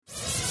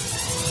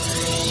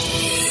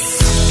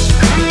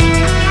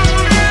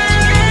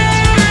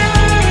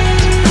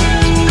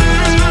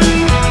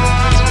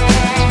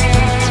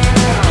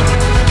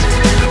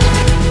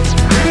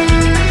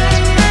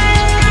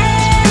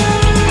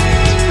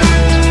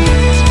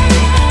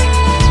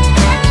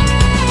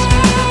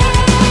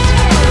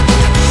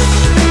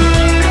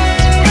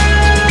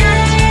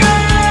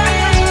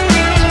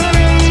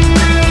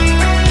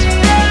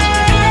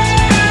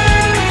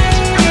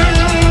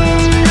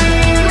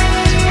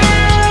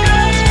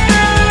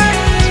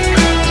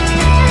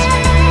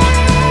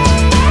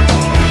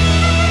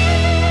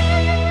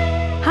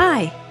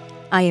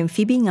I am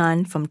Phoebe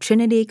Ngan from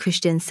Trinity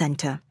Christian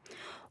Center.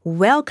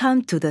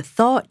 Welcome to the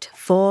Thought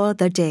for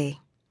the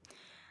Day.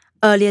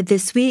 Earlier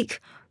this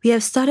week, we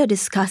have started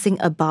discussing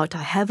about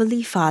our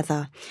Heavenly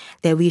Father,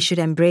 that we should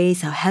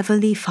embrace our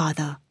Heavenly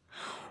Father.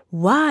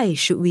 Why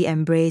should we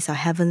embrace our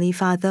Heavenly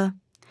Father?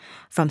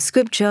 From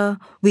Scripture,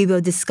 we will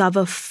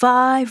discover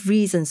 5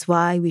 reasons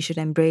why we should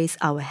embrace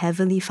our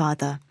Heavenly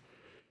Father.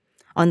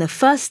 On the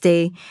first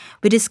day,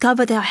 we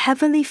discovered that our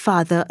Heavenly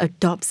Father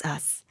adopts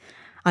us.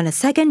 On the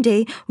second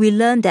day, we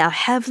learned that our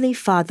Heavenly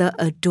Father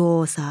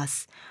adores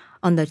us.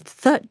 On the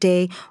third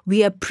day,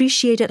 we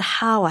appreciated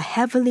how our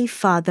Heavenly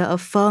Father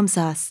affirms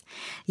us.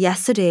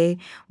 Yesterday,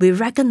 we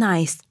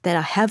recognized that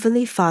our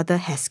Heavenly Father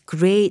has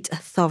great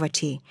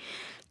authority.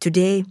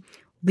 Today,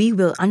 we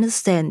will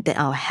understand that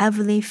our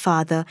Heavenly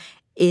Father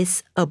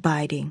is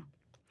abiding.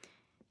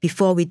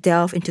 Before we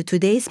delve into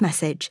today's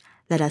message,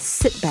 let us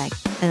sit back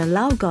and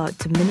allow God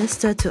to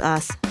minister to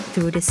us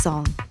through this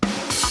song.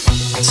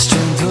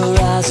 Strength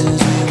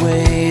arises, we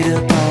wait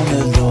upon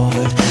the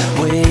Lord.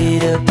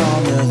 Wait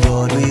upon the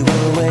Lord, we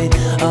will wait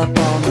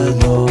upon the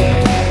Lord.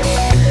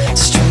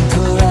 Strength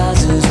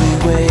arises, we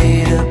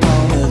wait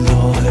upon the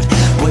Lord.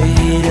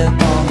 Wait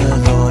upon the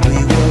Lord,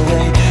 we will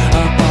wait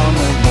upon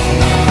the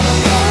Lord.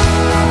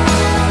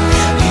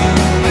 You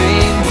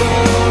reign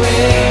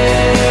forever.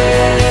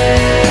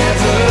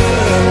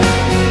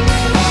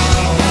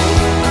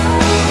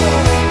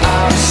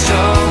 Our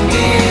strong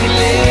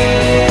deliverer.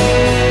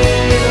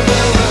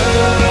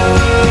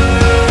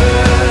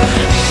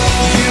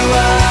 You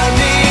are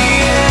the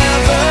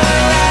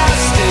everlasting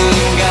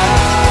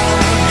God,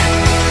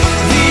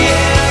 the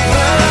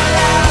everlasting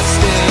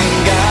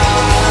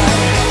God.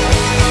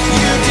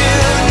 You do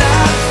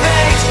not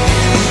faint,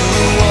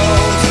 you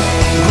won't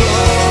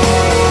grow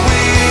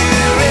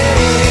weary.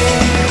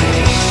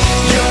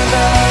 You're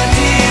the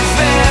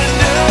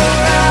defender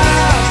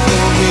of the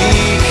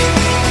weak.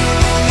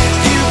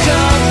 You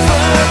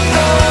comfort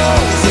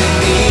those in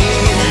need.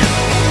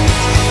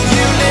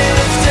 You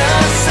lift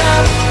us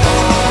up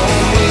on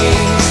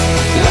wings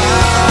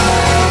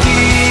like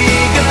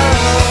eagles.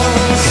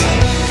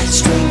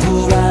 Strength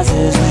will rise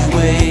as we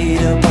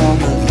wait upon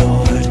the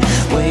Lord.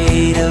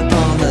 Wait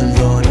upon the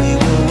Lord, we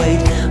will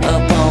wait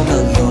upon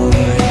the Lord.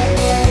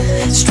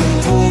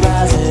 Strength will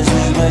rise as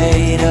we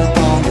wait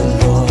upon the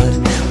Lord.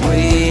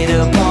 Wait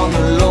upon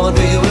the Lord,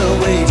 we will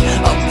wait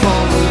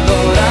upon the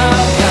Lord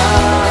our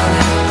God.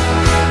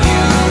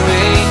 You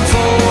reign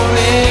forever.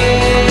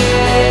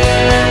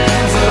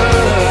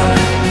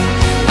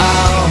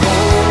 Our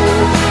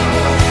hope,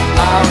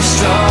 our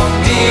strong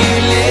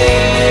deliverer.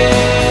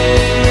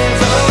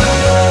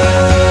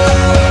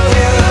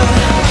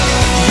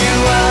 You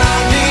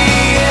are the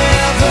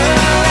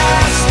everlasting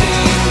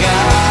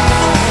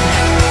God,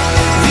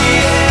 the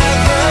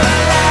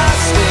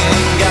everlasting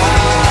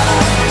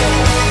God.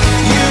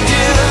 You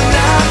do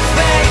not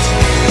faint,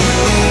 you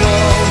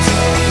won't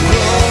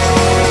grow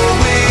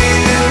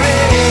weary.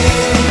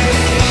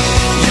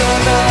 You're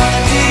the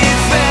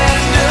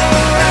defender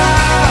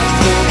of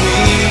the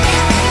weak.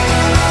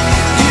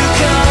 You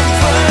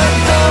comfort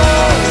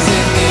those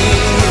in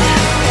need.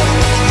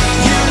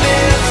 You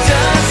lift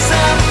us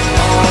up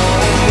on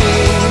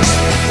wings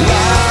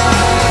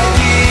like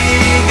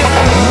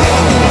eagles.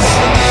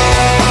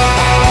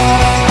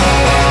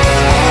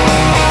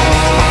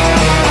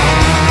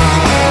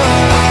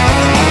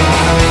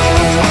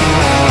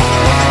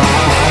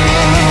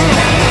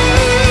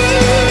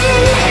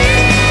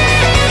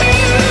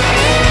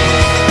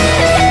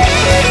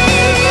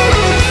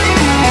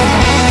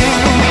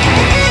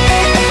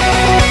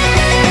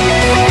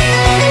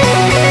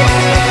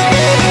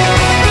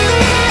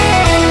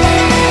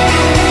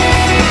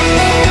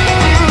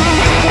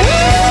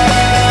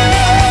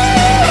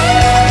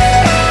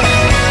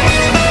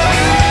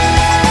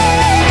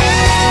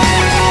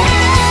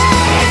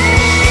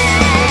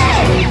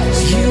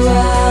 You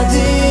are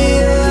the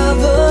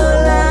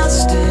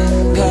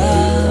everlasting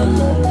God,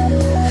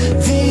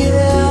 the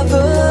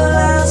everlasting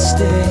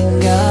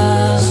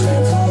God,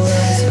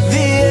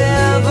 the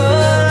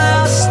everlasting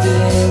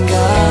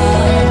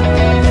God,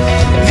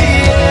 the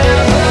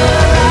everlasting.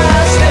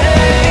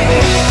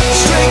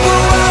 Strength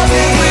will rise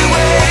as we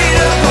wait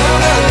upon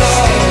the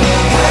Lord.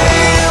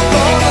 Wait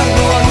upon the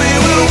Lord, we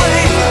will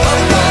wait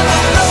upon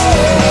the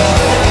Lord.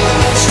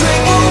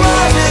 Strength will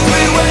rise as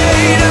we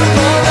wait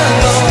upon the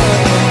Lord.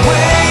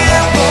 Wait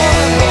upon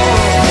the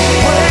Lord,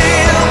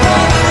 wait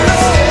upon the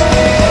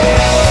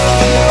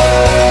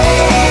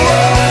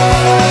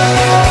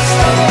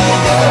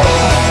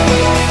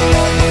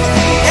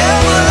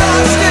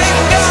everlasting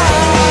God.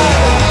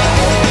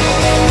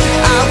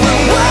 I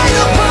will wait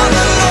upon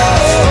the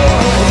Lord.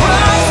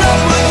 Rise up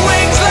with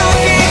wings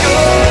like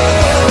eagles.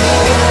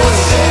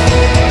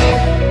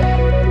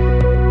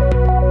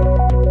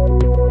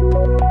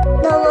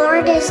 The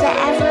Lord is the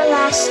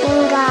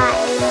everlasting God,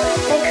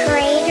 the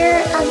creator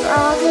of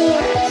all the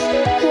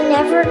earth. He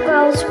never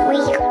grows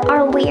weak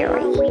or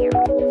weary.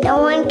 No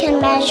one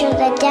can measure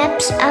the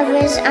depths of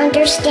his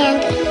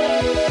understanding.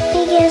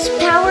 He gives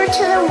power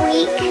to the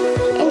weak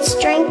and and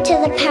strength to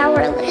the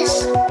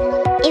powerless.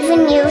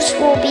 Even youths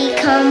will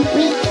become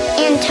weak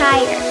and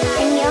tired,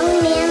 and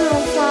young men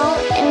will fall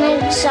in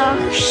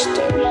exhaustion.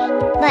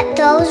 But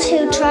those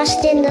who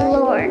trust in the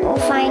Lord will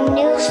find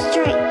new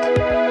strength.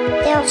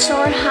 They'll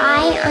soar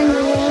high on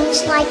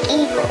wings like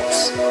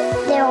eagles.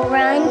 They'll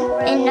run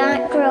and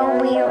not grow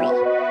weary.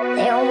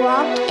 They'll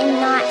walk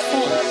and not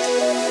faint.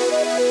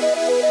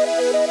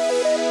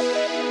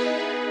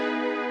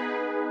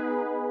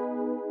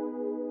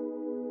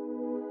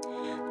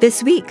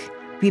 This week,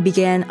 we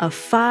began a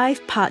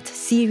 5-part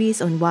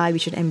series on why we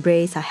should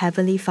embrace our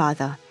Heavenly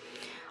Father.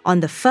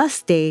 On the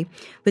first day,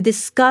 we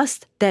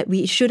discussed that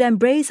we should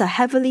embrace our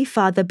Heavenly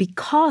Father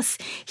because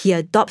He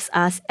adopts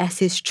us as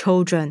His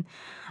children.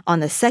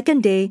 On the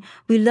second day,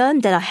 we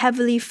learned that our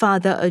Heavenly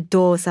Father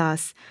adores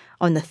us.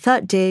 On the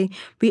third day,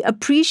 we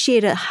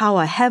appreciated how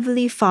our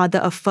Heavenly Father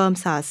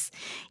affirms us.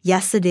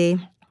 Yesterday,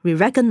 we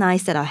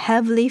recognized that our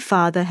Heavenly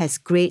Father has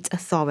great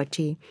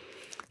authority.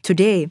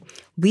 Today,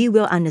 we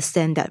will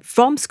understand that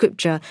from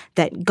Scripture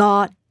that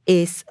God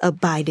is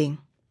abiding.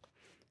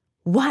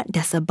 What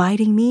does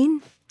abiding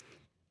mean?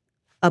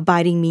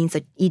 Abiding means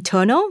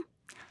eternal,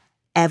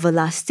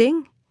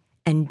 everlasting,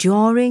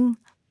 enduring,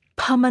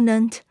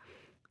 permanent,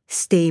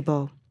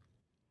 stable.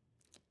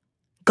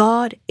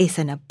 God is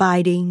an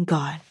abiding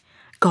God.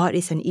 God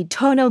is an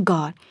eternal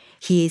God.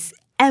 He is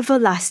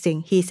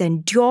everlasting. He is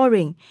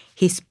enduring.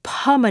 He is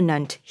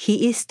permanent.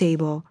 He is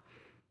stable.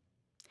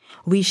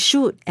 We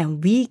should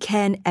and we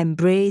can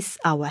embrace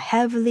our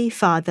Heavenly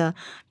Father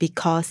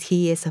because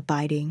He is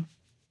abiding.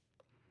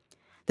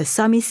 The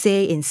psalmist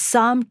say in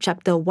Psalm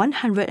chapter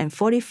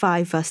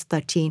 145 verse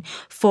 13,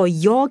 "For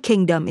your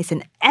kingdom is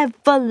an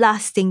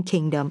everlasting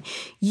kingdom.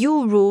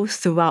 You rule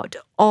throughout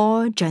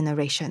all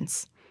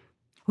generations."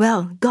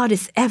 Well, God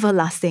is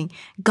everlasting.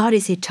 God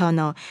is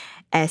eternal.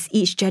 As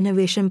each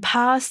generation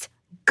passed,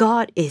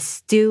 God is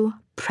still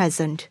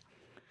present.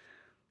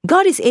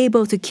 God is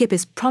able to keep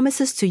His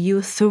promises to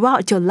you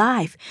throughout your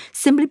life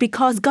simply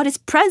because God is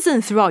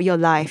present throughout your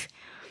life.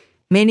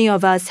 Many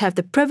of us have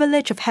the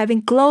privilege of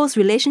having close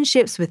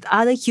relationships with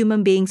other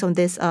human beings on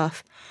this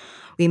earth.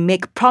 We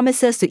make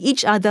promises to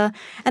each other,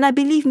 and I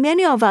believe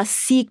many of us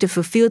seek to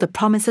fulfill the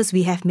promises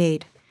we have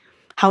made.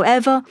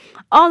 However,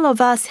 all of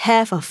us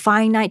have a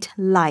finite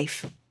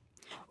life.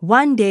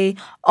 One day,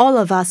 all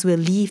of us will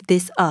leave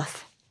this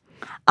earth.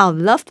 Our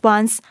loved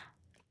ones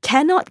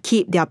cannot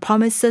keep their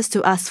promises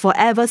to us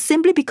forever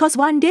simply because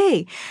one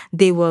day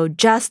they will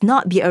just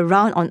not be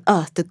around on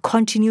earth to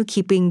continue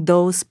keeping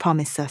those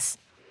promises.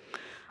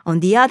 On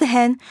the other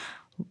hand,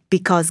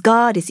 because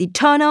God is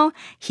eternal,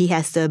 He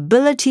has the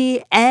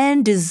ability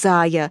and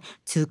desire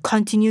to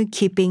continue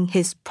keeping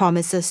His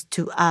promises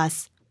to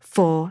us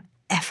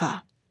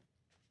forever.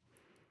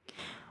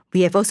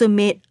 We have also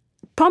made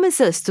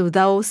promises to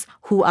those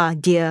who are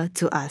dear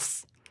to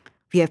us.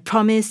 We have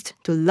promised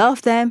to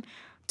love them,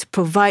 to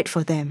provide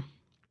for them.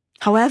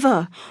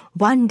 However,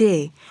 one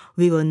day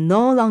we will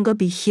no longer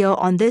be here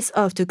on this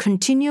earth to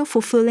continue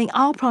fulfilling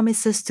our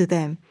promises to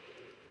them.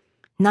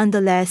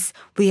 Nonetheless,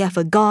 we have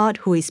a God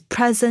who is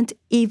present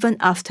even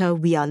after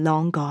we are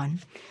long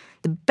gone.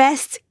 The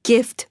best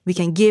gift we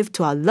can give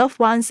to our loved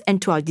ones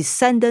and to our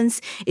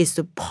descendants is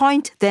to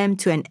point them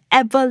to an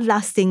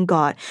everlasting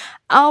God,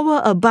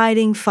 our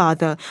abiding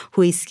Father,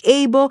 who is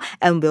able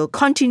and will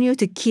continue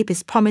to keep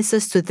His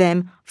promises to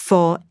them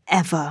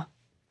forever.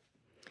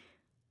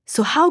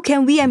 So how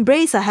can we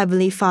embrace our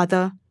Heavenly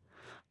Father?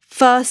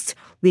 First,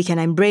 we can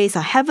embrace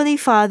our Heavenly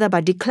Father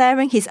by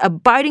declaring His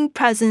abiding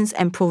presence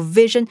and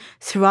provision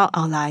throughout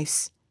our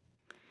lives.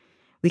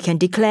 We can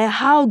declare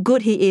how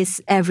good He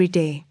is every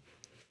day.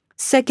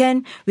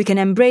 Second, we can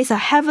embrace our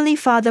Heavenly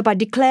Father by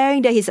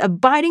declaring that His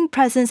abiding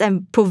presence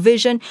and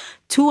provision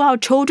to our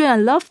children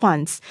and loved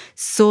ones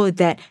so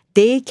that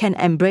they can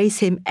embrace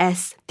Him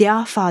as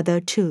their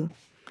Father too.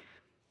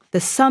 The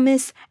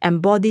psalmist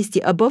embodies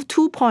the above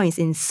 2 points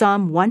in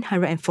Psalm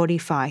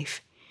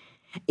 145.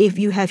 If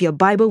you have your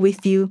Bible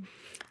with you,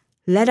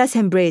 let us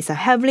embrace our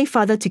Heavenly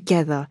Father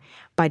together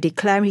by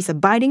declaring His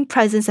abiding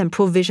presence and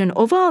provision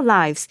over our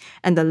lives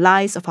and the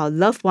lives of our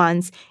loved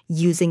ones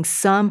using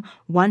Psalm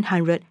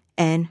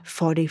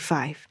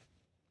 145.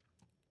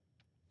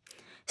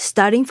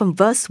 Starting from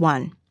verse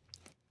 1.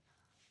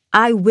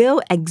 I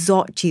will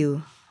exalt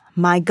you,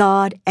 my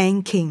God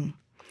and King,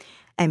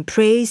 and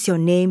praise your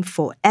name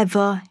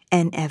forever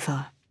and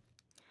ever.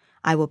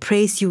 I will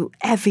praise you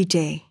every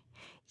day.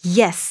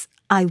 Yes,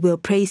 I will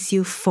praise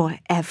you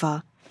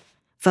forever.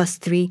 Verse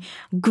 3,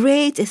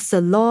 great is the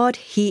Lord,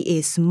 He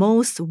is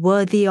most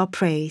worthy of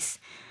praise.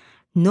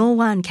 No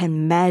one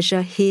can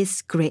measure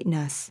His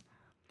greatness.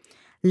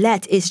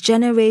 Let its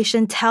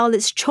generation tell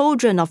its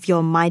children of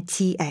your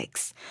mighty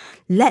acts.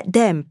 Let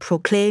them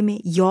proclaim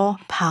your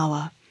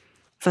power.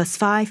 Verse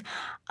 5,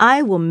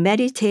 I will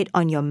meditate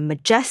on your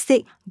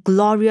majestic,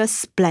 glorious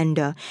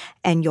splendor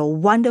and your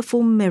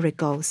wonderful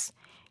miracles.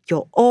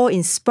 Your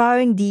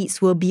awe-inspiring deeds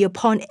will be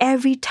upon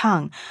every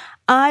tongue.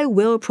 I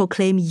will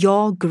proclaim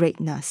your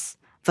greatness.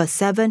 Verse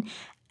 7,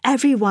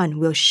 everyone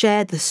will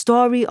share the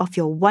story of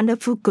your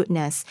wonderful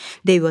goodness.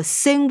 They will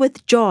sing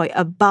with joy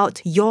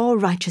about your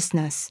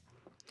righteousness.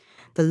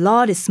 The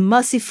Lord is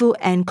merciful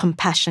and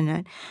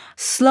compassionate,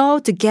 slow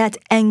to get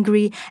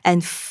angry,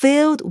 and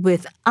filled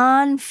with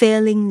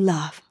unfailing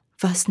love.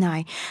 Verse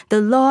 9, the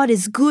Lord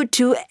is good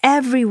to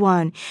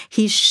everyone.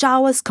 He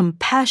showers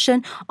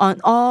compassion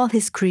on all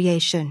his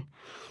creation.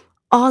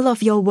 All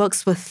of your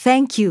works will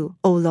thank you,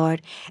 O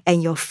Lord,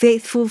 and your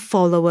faithful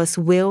followers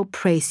will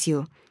praise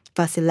you.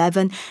 Verse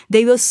 11,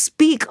 they will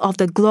speak of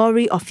the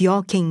glory of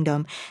your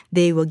kingdom.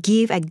 They will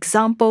give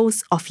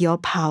examples of your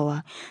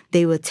power.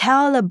 They will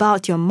tell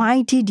about your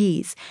mighty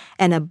deeds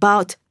and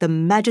about the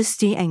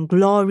majesty and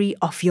glory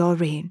of your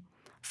reign.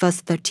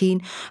 Verse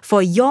 13,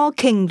 for your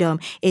kingdom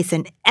is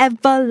an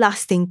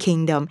everlasting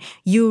kingdom.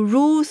 You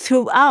rule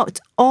throughout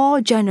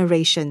all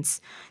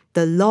generations.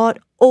 The Lord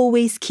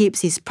always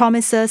keeps his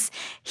promises.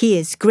 He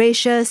is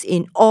gracious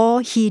in all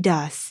he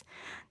does.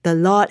 The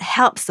Lord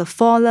helps the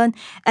fallen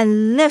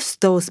and lifts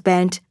those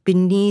bent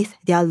beneath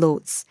their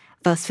loads.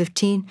 Verse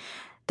 15,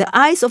 the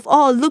eyes of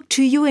all look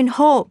to you in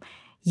hope.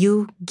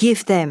 You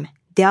give them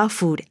their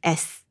food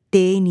as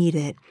they need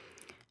it.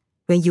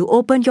 When you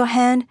open your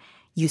hand,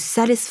 you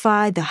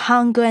satisfy the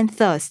hunger and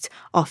thirst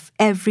of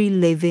every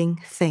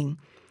living thing.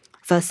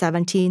 Verse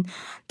 17,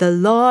 the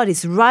Lord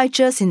is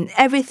righteous in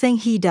everything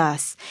he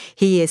does.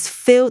 He is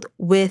filled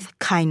with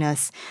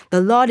kindness.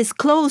 The Lord is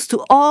close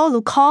to all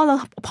who call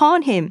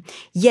upon him.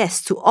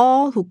 Yes, to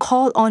all who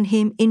call on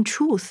him in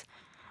truth.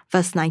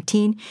 Verse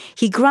 19,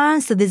 he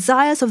grants the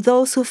desires of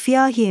those who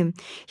fear him.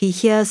 He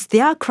hears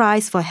their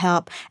cries for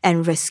help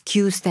and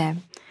rescues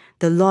them.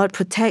 The Lord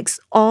protects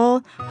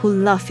all who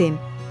love him,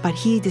 but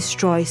he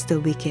destroys the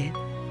wicked.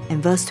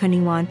 And verse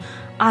 21,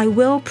 I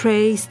will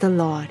praise the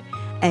Lord,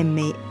 and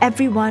may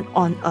everyone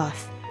on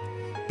earth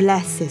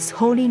bless his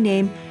holy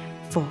name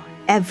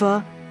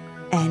forever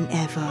and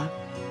ever.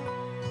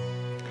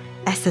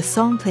 As the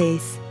song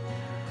plays,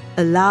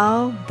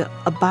 allow the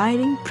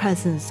abiding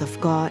presence of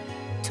God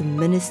to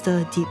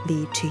minister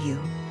deeply to you.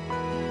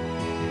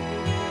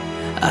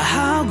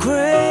 How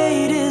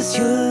great is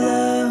your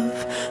love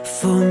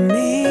for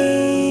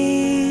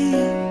me,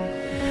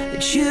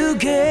 that you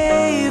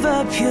gave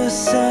up your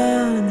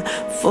son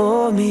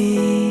for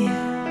me.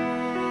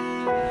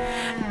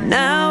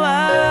 Now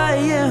I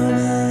am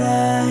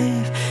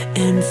alive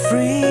and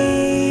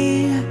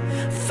free.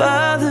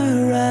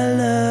 Father, I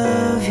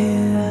love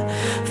you.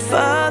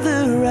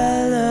 Father,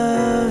 I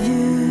love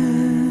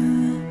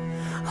you.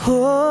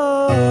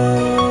 Oh,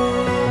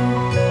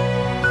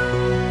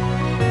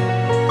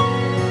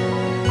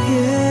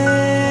 yeah.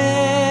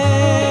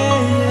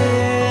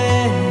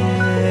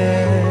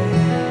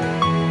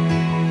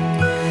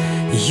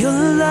 Your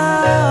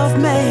love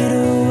made a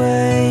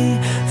way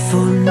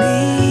for me.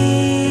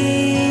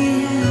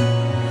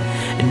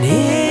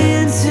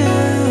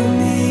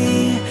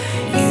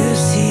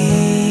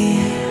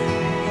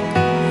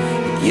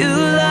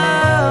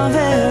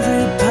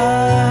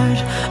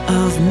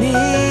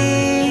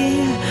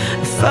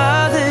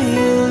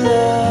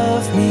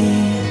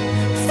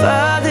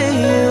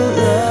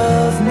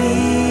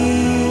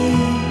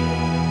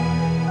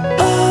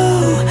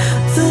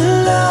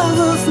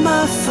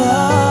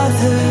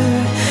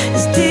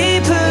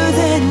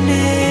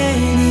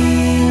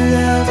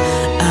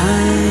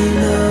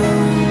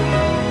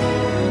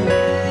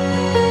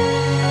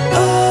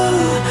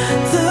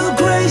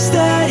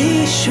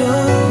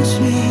 Shows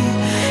me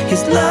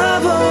his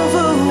love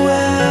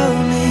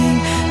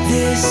overwhelming.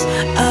 This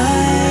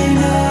I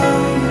know,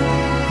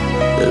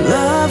 the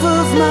love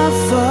of my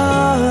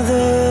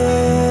Father,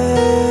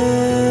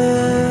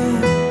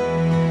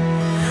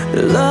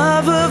 the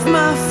love of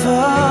my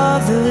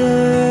Father,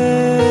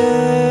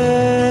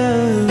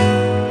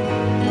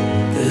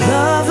 the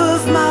love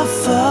of my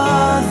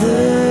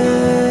Father,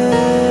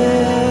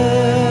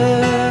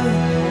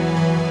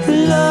 the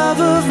love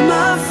of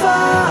my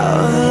Father.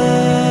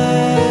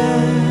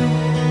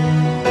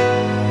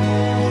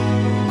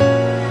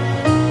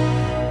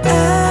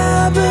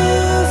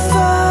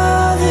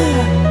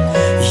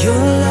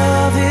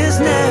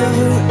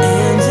 Never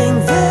ending,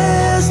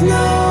 there's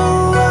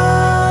no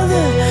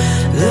other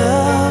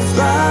love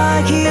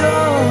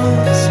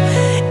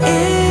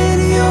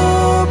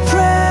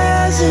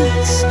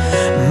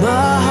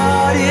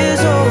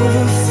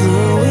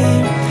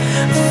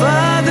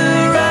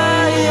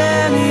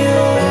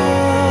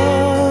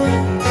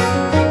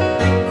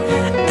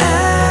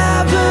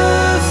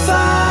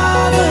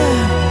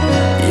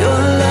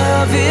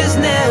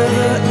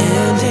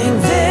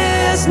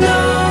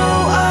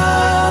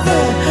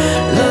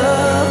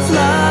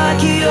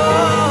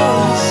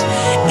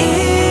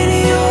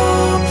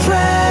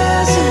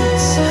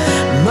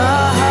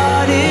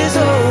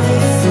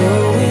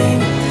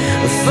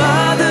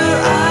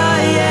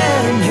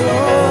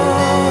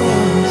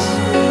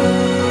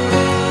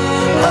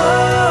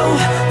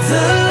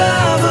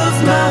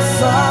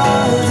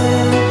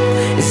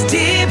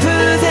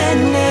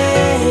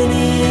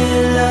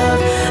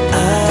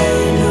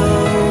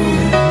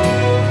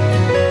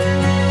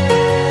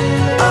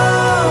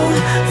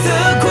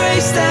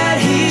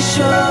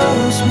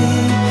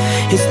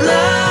His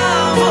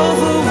love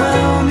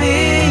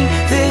overwhelming,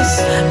 this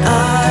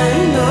I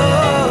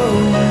know.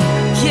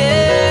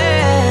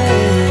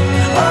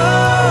 Yeah.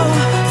 Oh,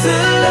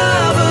 the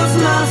love of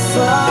my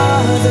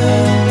Father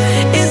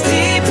is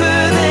deeper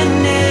than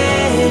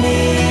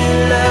any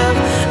love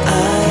I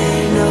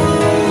know.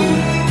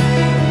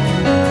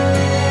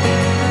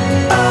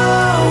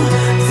 Oh,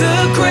 the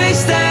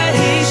grace that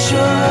He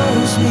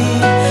shows me,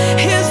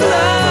 His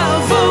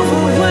love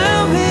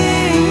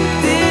overwhelming,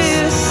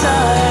 this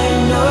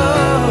I know.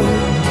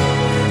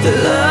 The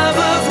love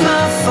of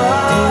my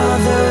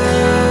Father,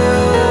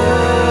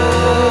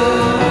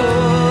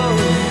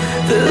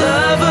 the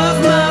love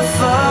of my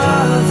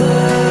Father.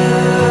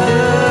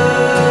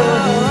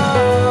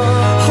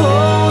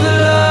 Oh, the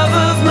love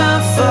of my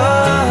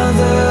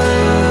Father,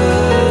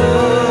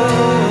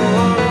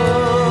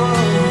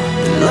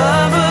 the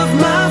love of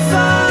my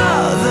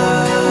Father,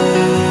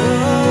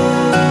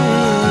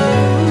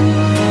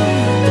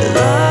 the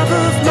love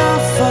of my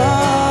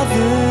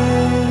Father.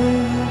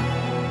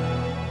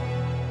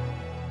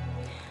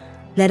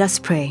 Let us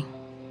pray.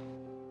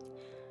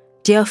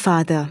 Dear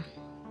Father,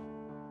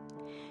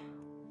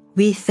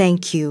 we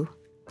thank you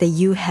that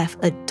you have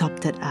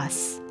adopted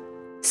us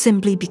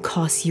simply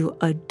because you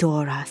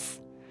adore us.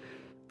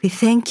 We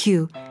thank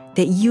you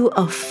that you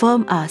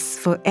affirm us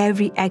for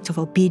every act of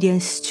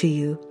obedience to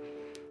you.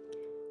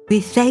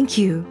 We thank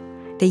you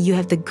that you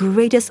have the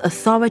greatest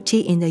authority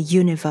in the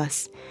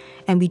universe,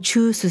 and we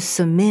choose to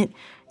submit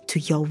to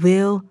your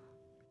will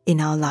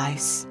in our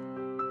lives.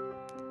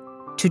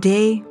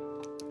 Today,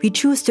 we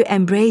choose to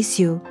embrace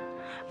you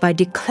by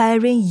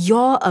declaring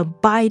your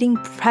abiding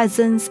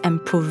presence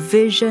and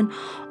provision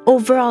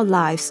over our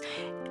lives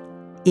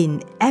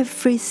in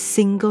every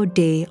single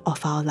day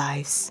of our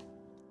lives.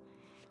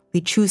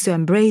 We choose to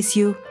embrace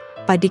you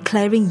by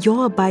declaring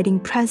your abiding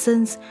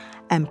presence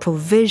and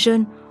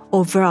provision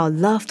over our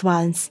loved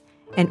ones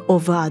and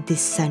over our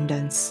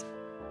descendants.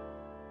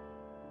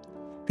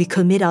 We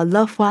commit our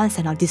loved ones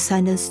and our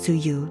descendants to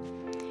you,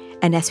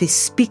 and as we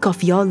speak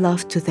of your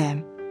love to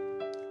them,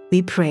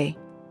 we pray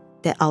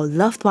that our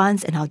loved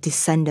ones and our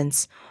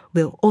descendants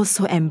will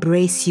also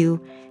embrace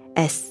you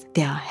as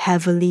their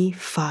Heavenly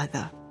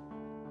Father.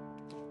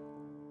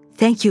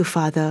 Thank you,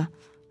 Father,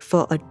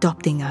 for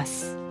adopting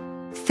us.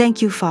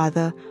 Thank you,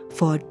 Father,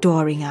 for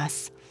adoring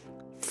us.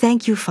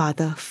 Thank you,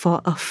 Father,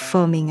 for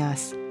affirming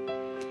us.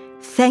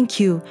 Thank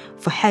you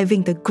for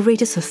having the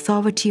greatest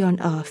authority on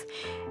earth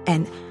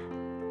and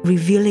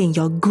revealing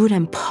your good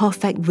and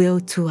perfect will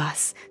to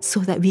us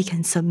so that we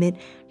can submit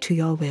to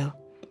your will.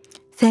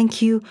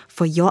 Thank you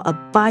for your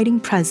abiding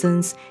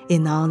presence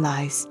in our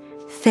lives.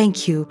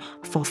 Thank you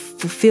for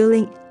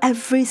fulfilling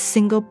every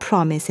single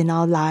promise in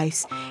our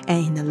lives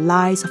and in the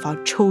lives of our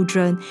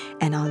children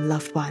and our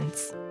loved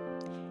ones.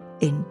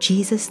 In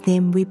Jesus'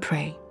 name we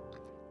pray.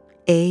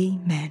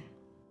 Amen.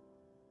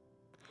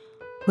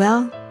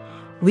 Well,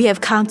 we have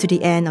come to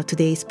the end of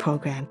today's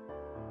program.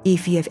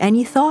 If you have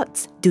any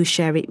thoughts, do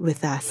share it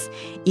with us.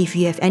 If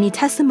you have any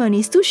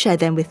testimonies, do share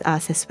them with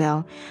us as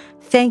well.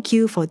 Thank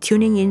you for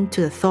tuning in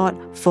to the Thought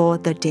for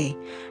the Day.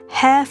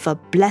 Have a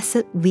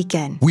blessed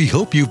weekend. We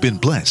hope you've been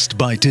blessed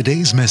by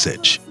today's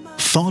message.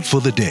 Thought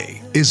for the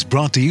Day is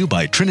brought to you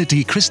by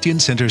Trinity Christian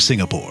Center,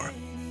 Singapore.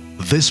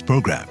 This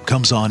program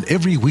comes on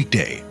every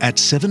weekday at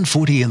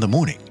 7:40 in the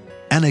morning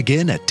and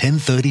again at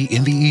 10:30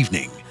 in the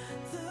evening.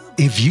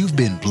 If you've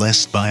been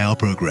blessed by our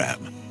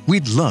program,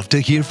 we'd love to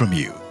hear from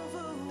you.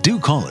 Do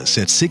call us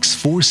at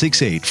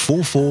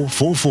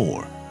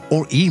 6468-4444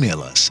 or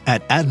email us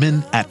at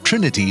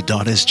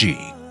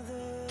admin@trinity.sg.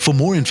 For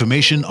more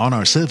information on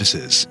our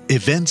services,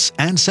 events,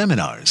 and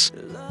seminars,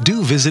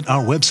 do visit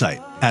our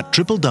website at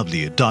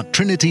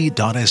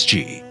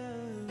www.trinity.sg.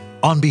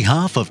 On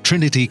behalf of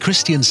Trinity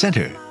Christian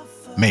Center,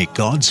 may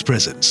God's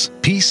presence,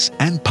 peace,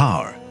 and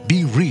power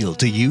be real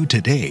to you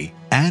today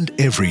and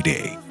every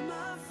day.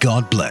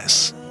 God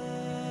bless.